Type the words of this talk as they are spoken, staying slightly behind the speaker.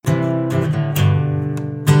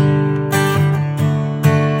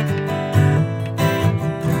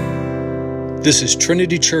This is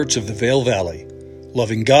Trinity Church of the Vale Valley,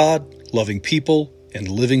 loving God, loving people, and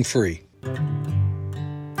living free.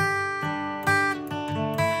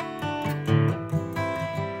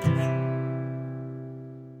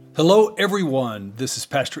 Hello, everyone. This is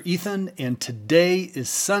Pastor Ethan, and today is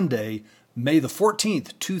Sunday, May the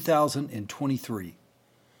 14th, 2023.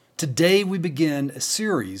 Today we begin a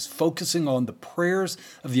series focusing on the prayers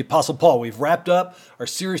of the Apostle Paul. We've wrapped up our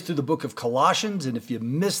series through the book of Colossians, and if you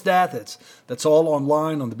missed that, that's all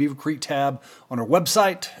online on the Beaver Creek tab on our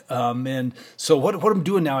website. And so what I'm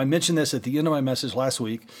doing now, I mentioned this at the end of my message last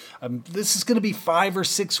week. This is going to be 5 or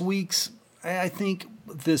 6 weeks, I think,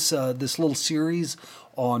 this little series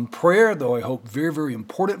on prayer, though I hope very, very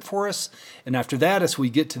important for us. And after that, as we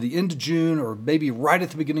get to the end of June or maybe right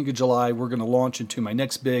at the beginning of July, we're going to launch into my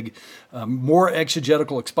next big, more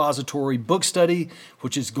exegetical expository book study,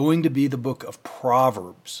 which is going to be the book of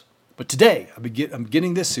Proverbs. But today, I'm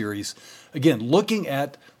beginning this series, again, looking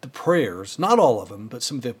at the prayers, not all of them, but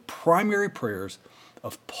some of the primary prayers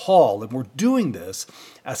of Paul. And we're doing this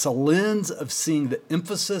as a lens of seeing the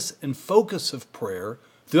emphasis and focus of prayer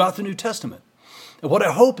throughout the New Testament. And what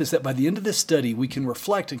I hope is that by the end of this study, we can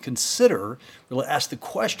reflect and consider, really ask the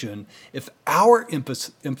question, if our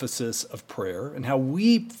emphasis of prayer and how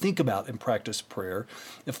we think about and practice prayer,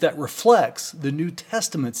 if that reflects the New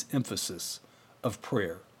Testament's emphasis of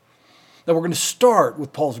prayer. Now we're going to start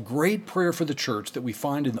with Paul's great prayer for the church that we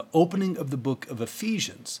find in the opening of the book of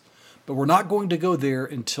Ephesians, but we're not going to go there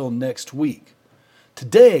until next week.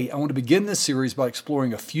 Today, I want to begin this series by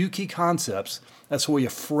exploring a few key concepts. That's a way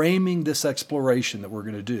of framing this exploration that we're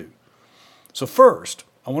going to do. So first,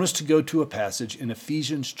 I want us to go to a passage in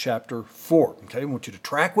Ephesians chapter 4. Okay, I want you to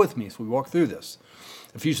track with me as we walk through this.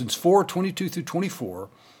 Ephesians 4, 22 through 24,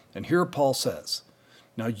 and here Paul says,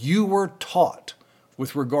 "Now you were taught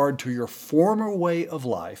with regard to your former way of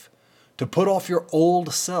life to put off your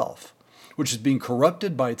old self, which is being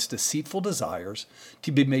corrupted by its deceitful desires,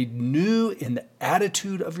 to be made new in the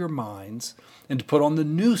attitude of your minds, and to put on the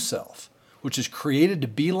new self, which is created to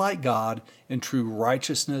be like God in true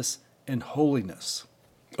righteousness and holiness."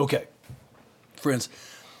 Okay, friends,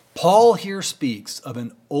 Paul here speaks of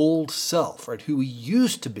an old self, right, who we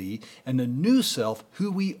used to be, and a new self, who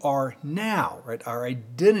we are now, right, our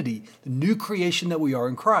identity, the new creation that we are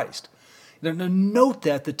in Christ. Now note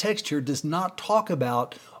that the text here does not talk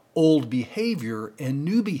about old behavior and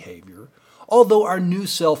new behavior, although our new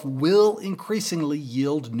self will increasingly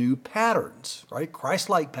yield new patterns, right?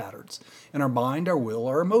 Christ-like patterns in our mind, our will,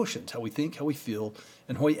 our emotions, how we think, how we feel,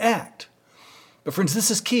 and how we act. But friends,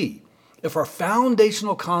 this is key. If our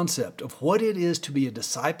foundational concept of what it is to be a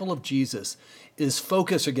disciple of Jesus is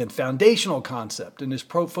focused, again, foundational concept, and is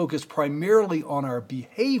focused primarily on our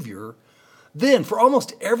behavior, then for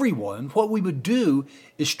almost everyone, what we would do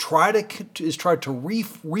is try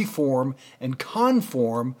to reform and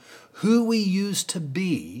conform who we used to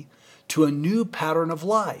be to a new pattern of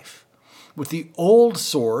life, with the old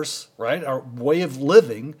source, right, our way of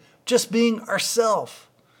living, just being ourself.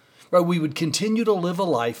 Right, we would continue to live a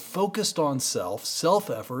life focused on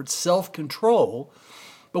self-effort, self-control,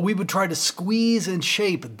 but we would try to squeeze and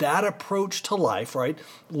shape that approach to life, right?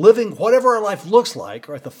 Living whatever our life looks like,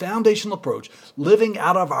 right? The foundational approach, living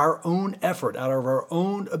out of our own effort, out of our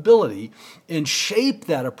own ability, and shape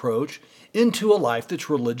that approach into a life that's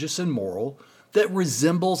religious and moral, that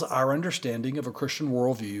resembles our understanding of a Christian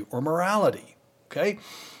worldview or morality, okay?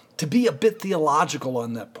 To be a bit theological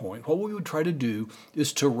on that point, what we would try to do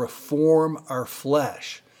is to reform our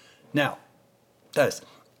flesh. Now, that's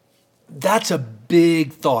a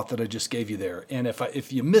big thought that I just gave you there. And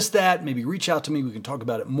if you missed that, maybe reach out to me. We can talk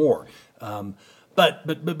about it more.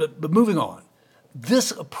 But moving on,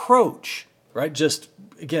 this approach, right? Just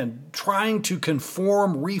again, trying to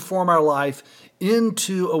reform our life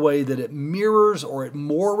into a way that it mirrors or it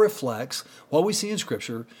more reflects what we see in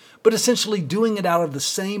Scripture, but essentially doing it out of the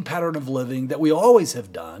same pattern of living that we always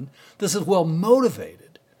have done. This is well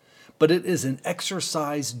motivated, but it is an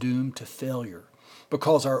exercise doomed to failure.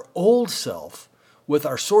 Because our old self, with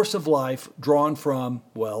our source of life drawn from,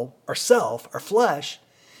 well, ourself, our flesh,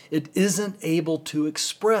 it isn't able to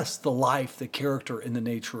express the life, the character, and the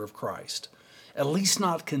nature of Christ. At least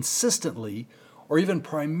not consistently or even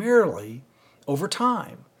primarily over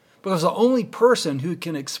time. Because the only person who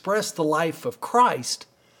can express the life of Christ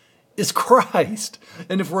is Christ.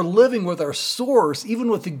 And if we're living with our source, even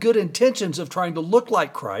with the good intentions of trying to look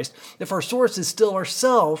like Christ, if our source is still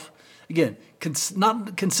ourself, again,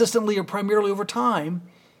 not consistently or primarily over time,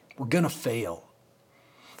 we're going to fail.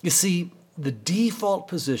 You see, the default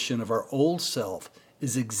position of our old self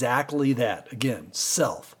is exactly that. Again,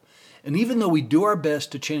 self. And even though we do our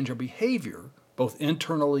best to change our behavior, both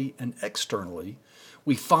internally and externally,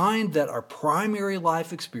 we find that our primary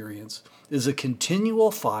life experience is a continual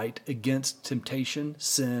fight against temptation,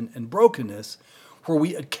 sin, and brokenness, where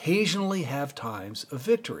we occasionally have times of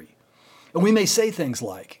victory. And we may say things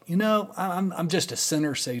like, I'm just a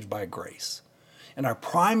sinner saved by grace. And our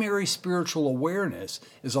primary spiritual awareness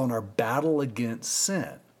is on our battle against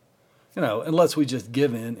sin, unless we just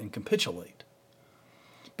give in and capitulate.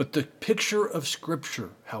 But the picture of Scripture,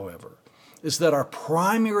 however, is that our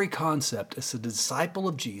primary concept as a disciple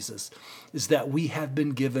of Jesus is that we have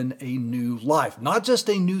been given a new life. Not just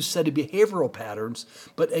a new set of behavioral patterns,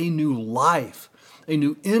 but a new life, a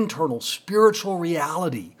new internal spiritual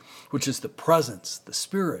reality, which is the presence, the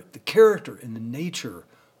spirit, the character, and the nature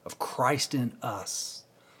of Christ in us.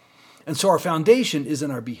 And so our foundation is in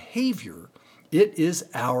our behavior. It is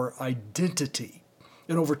our identity.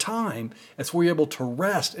 And over time, as we're able to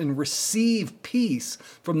rest and receive peace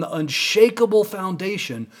from the unshakable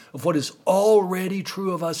foundation of what is already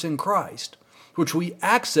true of us in Christ, which we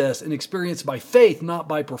access and experience by faith, not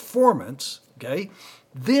by performance,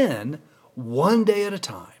 then one day at a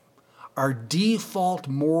time, our default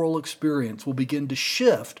moral experience will begin to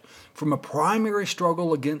shift from a primary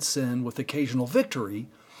struggle against sin with occasional victory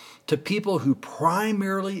to people who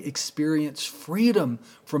primarily experience freedom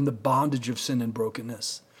from the bondage of sin and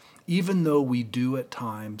brokenness, even though we do at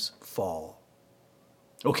times fall.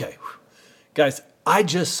 Okay, guys, I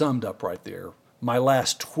just summed up right there my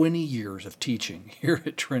last 20 years of teaching here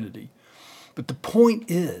at Trinity. But the point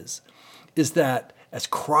is that as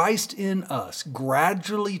Christ in us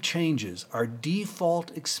gradually changes our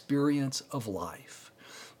default experience of life,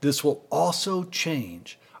 this will also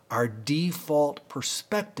change our default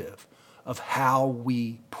perspective of how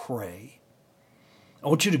we pray. I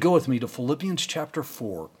want you to go with me to Philippians chapter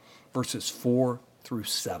 4, verses 4 through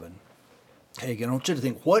 7. Okay, again, I want you to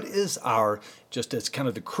think, what is just as kind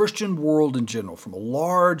of the Christian world in general, from a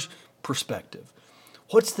large perspective,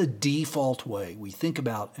 what's the default way we think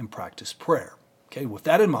about and practice prayer? Okay, with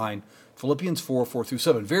that in mind, Philippians 4, 4 through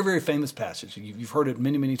 7, very, very famous passage. You've heard it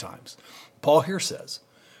many, many times. Paul here says,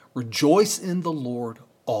 "Rejoice in the Lord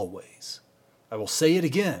always. I will say it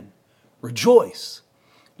again, rejoice.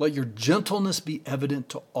 Let your gentleness be evident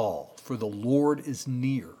to all, for the Lord is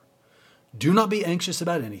near. Do not be anxious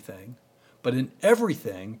about anything, but in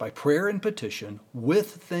everything, by prayer and petition,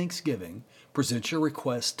 with thanksgiving, present your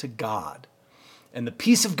requests to God. And the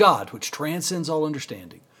peace of God, which transcends all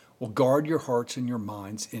understanding, will guard your hearts and your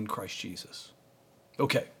minds in Christ Jesus."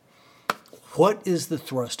 Okay, what is the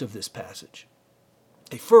thrust of this passage?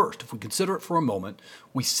 First, if we consider it for a moment,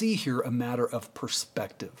 we see here a matter of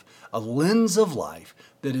perspective, a lens of life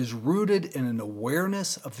that is rooted in an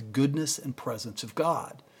awareness of the goodness and presence of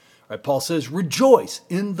God. Right, Paul says, rejoice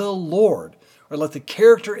in the Lord. Right, let the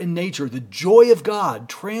character and nature, the joy of God,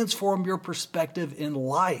 transform your perspective in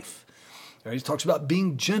life. Right, he talks about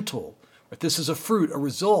being gentle. Right, this is a fruit, a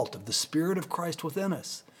result of the Spirit of Christ within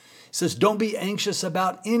us. He says, don't be anxious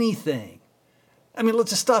about anything. Let's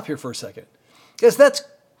just stop here for a second. Guys,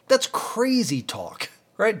 that's crazy talk,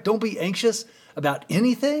 right? Don't be anxious about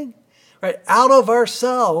anything, right? Out of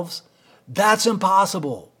ourselves, that's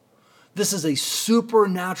impossible. This is a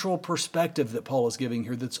supernatural perspective that Paul is giving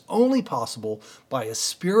here that's only possible by a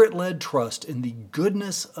Spirit-led trust in the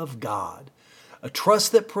goodness of God, a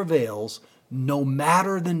trust that prevails no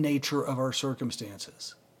matter the nature of our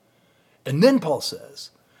circumstances. And then Paul says,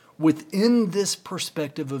 within this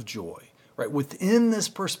perspective of joy, right, within this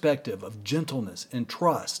perspective of gentleness and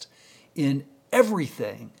trust, in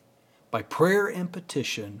everything, by prayer and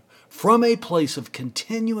petition, from a place of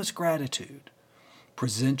continuous gratitude,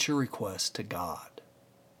 present your requests to God.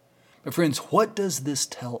 My friends, what does this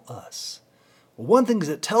tell us? Well, one thing that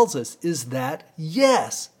it tells us is that,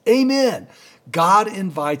 yes, amen, God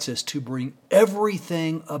invites us to bring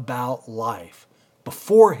everything about life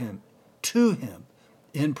before Him, to Him,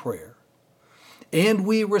 in prayer. And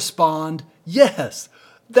we respond, yes,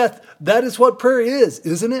 that is what prayer is,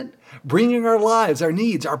 isn't it? Bringing our lives, our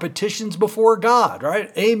needs, our petitions before God,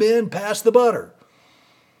 right? Amen, pass the butter.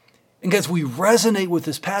 And guys, we resonate with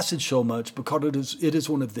this passage so much because it is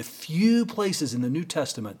one of the few places in the New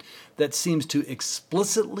Testament that seems to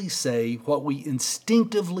explicitly say what we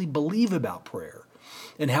instinctively believe about prayer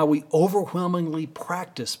and how we overwhelmingly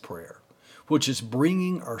practice prayer, which is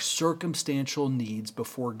bringing our circumstantial needs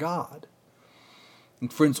before God.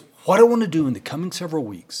 And friends, what I want to do in the coming several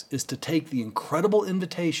weeks is to take the incredible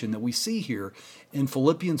invitation that we see here in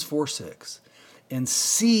Philippians 4:6 and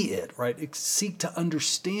see it, right? Seek to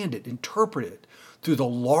understand it, interpret it through the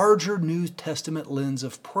larger New Testament lens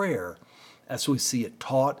of prayer as we see it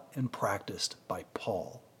taught and practiced by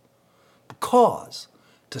Paul. Because,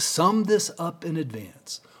 to sum this up in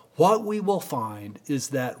advance, what we will find is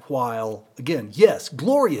that while, again, yes,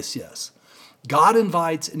 glorious, yes, God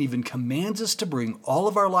invites and even commands us to bring all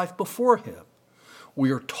of our life before Him,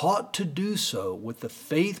 we are taught to do so with the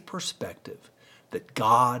faith perspective that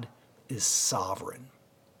God is sovereign.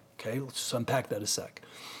 Okay, let's just unpack that a sec.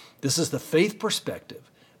 This is the faith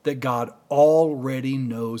perspective that God already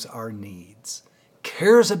knows our needs,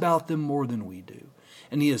 cares about them more than we do,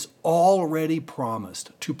 and He has already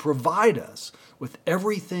promised to provide us with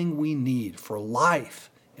everything we need for life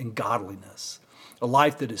and godliness, a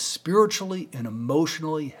life that is spiritually and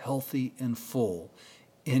emotionally healthy and full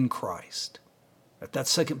in Christ.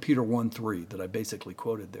 That's 2 Peter 1:3 that I basically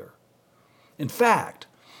quoted there. In fact,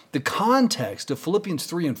 the context of Philippians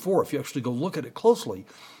 3 and 4, if you actually go look at it closely,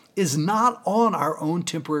 is not on our own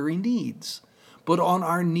temporary needs, but on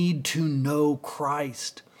our need to know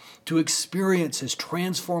Christ, to experience His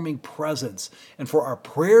transforming presence, and for our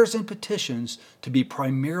prayers and petitions to be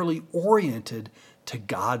primarily oriented to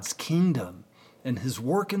God's kingdom and His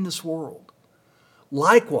work in this world.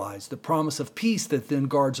 Likewise, the promise of peace that then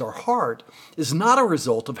guards our heart is not a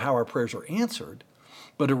result of how our prayers are answered,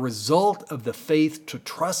 but a result of the faith to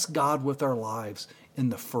trust God with our lives in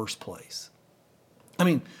the first place. I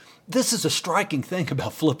mean, this is a striking thing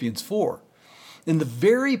about Philippians 4. In the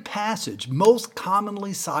very passage most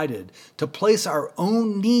commonly cited to place our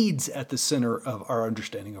own needs at the center of our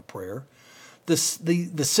understanding of prayer, the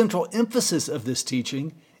central emphasis of this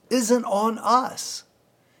teaching isn't on us.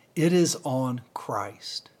 It is on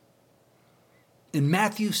Christ. In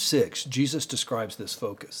Matthew 6, Jesus describes this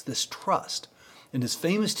focus, this trust, in His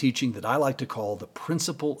famous teaching that I like to call the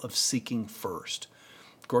principle of seeking first.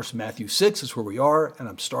 Of course, Matthew 6 is where we are, and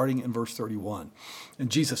I'm starting in verse 31. And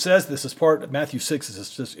Jesus says, this is part of Matthew 6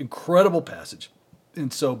 is this incredible passage.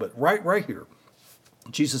 And so, but right here,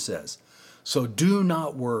 Jesus says, so do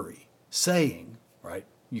not worry, saying, right?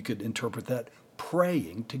 You could interpret that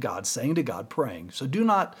praying to God, saying to God, praying. So do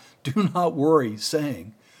not worry,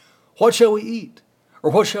 saying, what shall we eat? Or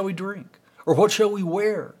what shall we drink? Or what shall we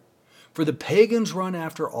wear? For the pagans run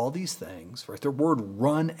after all these things, right? The word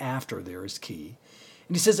run after there is key.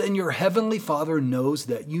 And He says, and your heavenly Father knows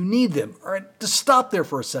that you need them. All right, just stop there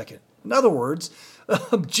for a second. In other words,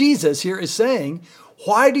 Jesus here is saying,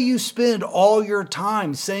 why do you spend all your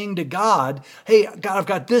time saying to God, hey, God, I've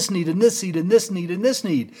got this need and this need and this need and this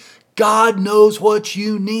need. God knows what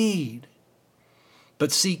you need.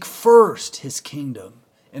 But seek first His kingdom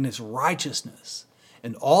and His righteousness,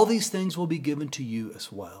 and all these things will be given to you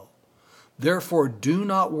as well. Therefore, do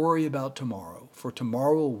not worry about tomorrow, for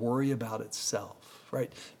tomorrow will worry about itself,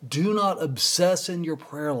 right? Do not obsess in your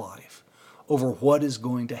prayer life over what is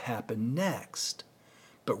going to happen next,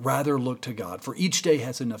 but rather look to God, for each day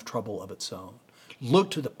has enough trouble of its own. Look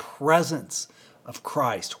to the presence of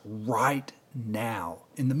Christ right now,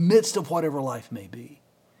 in the midst of whatever life may be.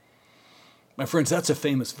 My friends, that's a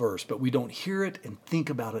famous verse, but we don't hear it and think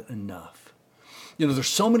about it enough. You know, there's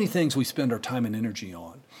so many things we spend our time and energy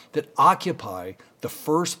on that occupy the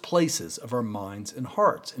first places of our minds and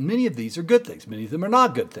hearts. And many of these are good things. Many of them are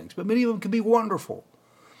not good things, but many of them can be wonderful.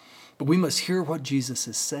 But we must hear what Jesus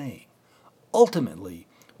is saying. Ultimately,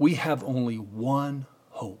 we have only one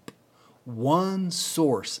hope, one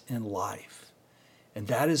source in life, and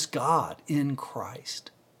that is God in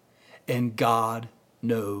Christ. And God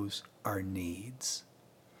knows our needs.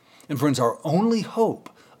 And friends, our only hope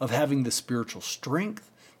of having the spiritual strength,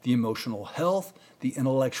 the emotional health, the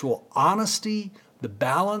intellectual honesty, the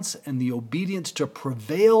balance, and the obedience to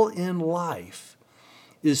prevail in life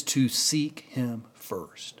is to seek Him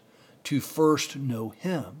first, to first know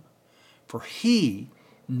Him. For He,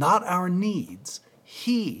 not our needs,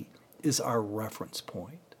 He is our reference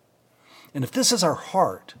point. And if this is our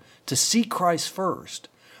heart, to seek Christ first,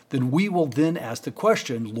 then we will then ask the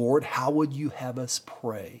question, Lord, how would you have us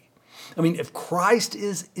pray? I mean, if Christ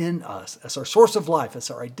is in us as our source of life, as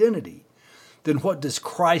our identity, then what does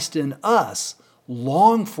Christ in us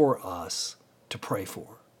long for us to pray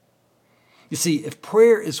for? You see, if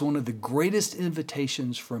prayer is one of the greatest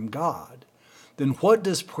invitations from God, then what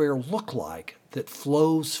does prayer look like that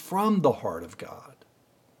flows from the heart of God?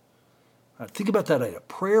 Think about that idea,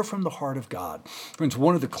 prayer from the heart of God. Friends,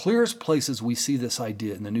 one of the clearest places we see this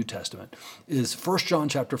idea in the New Testament is 1 John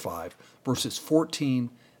chapter 5, verses 14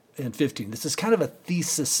 and 15. This is kind of a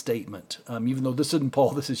thesis statement. Even though this isn't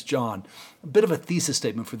Paul, this is John. A bit of a thesis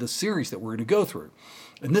statement for this series that we're going to go through.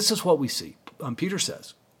 And this is what we see. Peter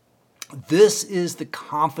says, this is the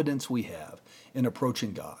confidence we have in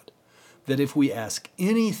approaching God, that if we ask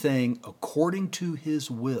anything according to His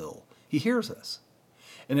will, He hears us.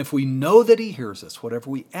 And if we know that He hears us, whatever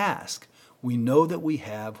we ask, we know that we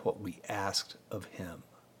have what we asked of Him.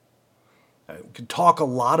 We can talk a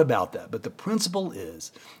lot about that, but the principle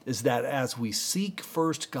is that as we seek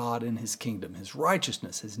first God and His kingdom, His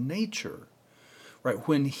righteousness, His nature, right,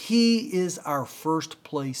 when He is our first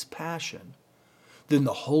place passion, then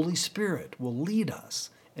the Holy Spirit will lead us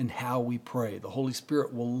in how we pray. The Holy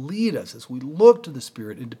Spirit will lead us as we look to the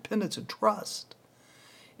Spirit in dependence and trust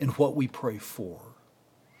in what we pray for.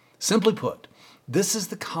 Simply put, this is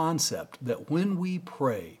the concept that when we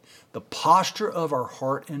pray, the posture of our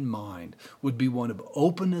heart and mind would be one of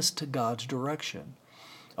openness to God's direction,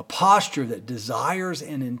 a posture that desires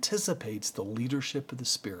and anticipates the leadership of the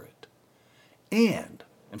Spirit. And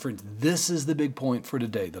friends, this is the big point for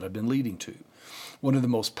today that I've been leading to. One of the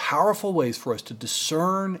most powerful ways for us to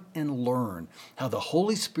discern and learn how the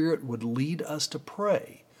Holy Spirit would lead us to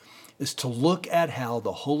pray is to look at how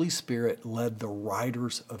the Holy Spirit led the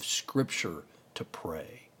writers of Scripture to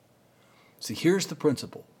pray. See, here's the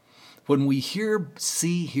principle. When we hear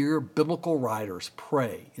biblical writers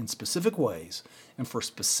pray in specific ways and for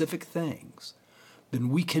specific things, then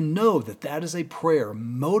we can know that that is a prayer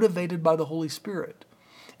motivated by the Holy Spirit,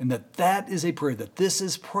 and that is a prayer, that this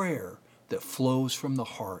is prayer that flows from the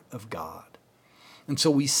heart of God. And so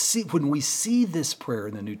when we see this prayer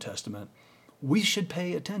in the New Testament, we should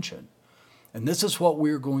pay attention. And this is what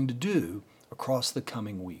we're going to do across the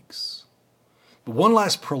coming weeks. But one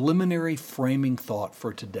last preliminary framing thought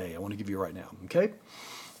for today I want to give you right now, okay?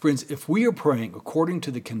 Friends, if we are praying according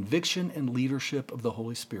to the conviction and leadership of the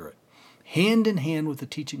Holy Spirit, hand in hand with the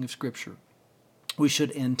teaching of Scripture, we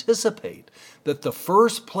should anticipate that the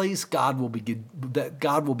first place God will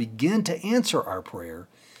begin to answer our prayer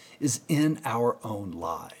is in our own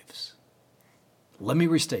lives. Let me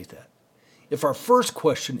restate that. If our first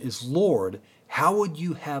question is, Lord, how would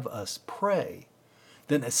you have us pray?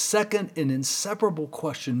 Then a second and inseparable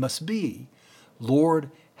question must be,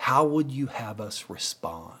 Lord, how would you have us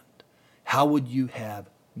respond? How would you have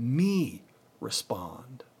me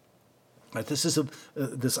respond? Right, this is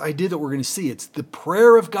this idea that we're going to see. It's the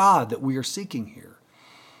prayer of God that we are seeking here,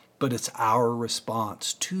 but it's our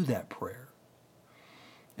response to that prayer.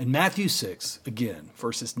 In Matthew 6, again,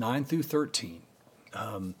 verses 9 through 13,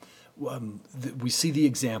 we see the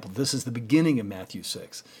example. This is the beginning of Matthew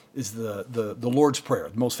 6, is the Lord's Prayer,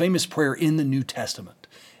 the most famous prayer in the New Testament.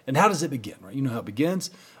 And how does it begin? Right? You know how it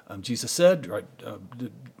begins. Jesus said, right,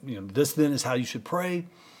 this then is how you should pray.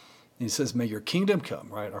 And He says, may your kingdom come,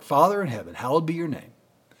 right? Our Father in heaven, hallowed be your name.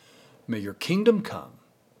 May your kingdom come.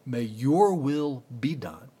 May your will be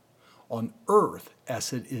done on earth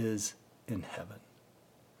as it is in heaven.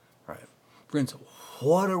 Right? Friends,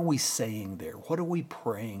 what are we saying there? What are we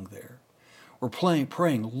praying there? We're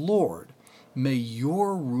praying, Lord, may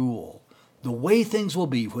your rule, the way things will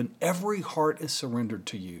be when every heart is surrendered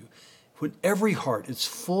to you, when every heart is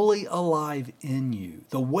fully alive in you,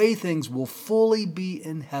 the way things will fully be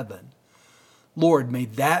in heaven, Lord, may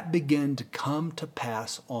that begin to come to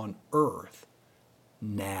pass on earth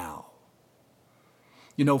now.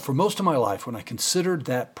 You know, for most of my life, when I considered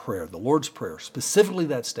that prayer, the Lord's Prayer, specifically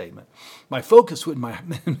that statement, my focus in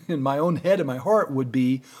my own head and my heart would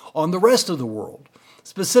be on the rest of the world,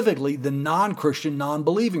 specifically the non-Christian,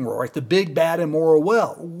 non-believing world, right? The big, bad, immoral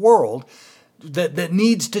world that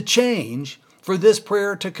needs to change for this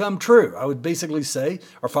prayer to come true. I would basically say,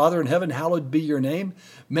 our Father in heaven, hallowed be your name.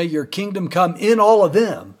 May your kingdom come in all of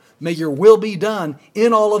them. May your will be done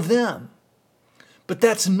in all of them. But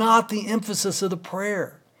that's not the emphasis of the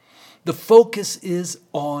prayer. The focus is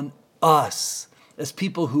on us as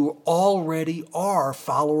people who already are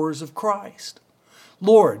followers of Christ.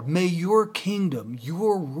 Lord, may your kingdom,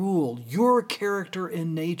 your rule, your character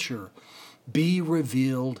and nature be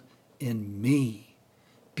revealed in me,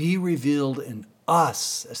 be revealed in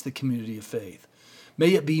us as the community of faith.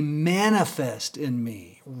 May it be manifest in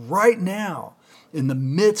me right now in the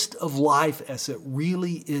midst of life as it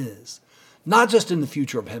really is. Not just in the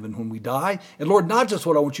future of heaven when we die. And Lord, not just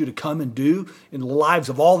what I want you to come and do in the lives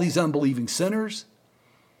of all these unbelieving sinners,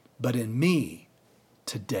 but in me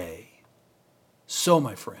today. So,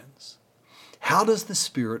 my friends, how does the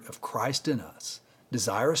Spirit of Christ in us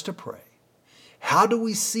desire us to pray? How do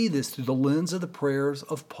we see this through the lens of the prayers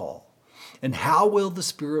of Paul? And how will the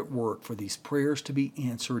Spirit work for these prayers to be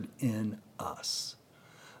answered in us?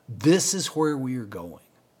 This is where we are going.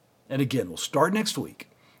 And again, we'll start next week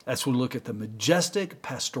as we look at the majestic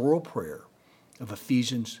pastoral prayer of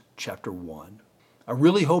Ephesians chapter 1. I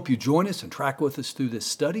really hope you join us and track with us through this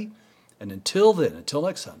study. And until then, until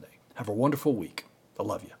next Sunday, have a wonderful week. I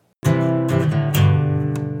love you.